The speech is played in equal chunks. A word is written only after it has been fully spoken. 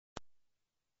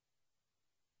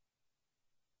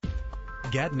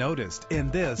Get noticed in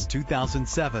this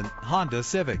 2007 Honda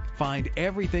Civic. Find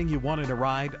everything you want in a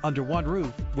ride under one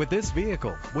roof with this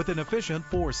vehicle, with an efficient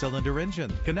 4-cylinder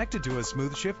engine connected to a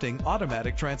smooth shifting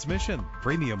automatic transmission.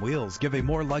 Premium wheels give a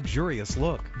more luxurious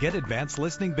look. Get advanced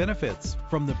listening benefits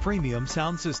from the premium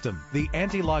sound system. The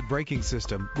anti-lock braking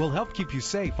system will help keep you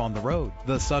safe on the road.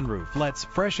 The sunroof lets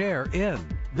fresh air in.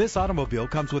 This automobile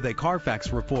comes with a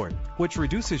Carfax report, which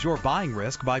reduces your buying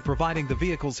risk by providing the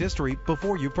vehicle's history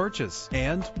before you purchase.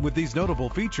 And with these notable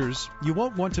features, you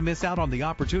won't want to miss out on the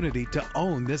opportunity to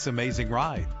own this amazing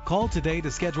ride. Call today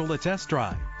to schedule a test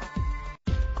drive.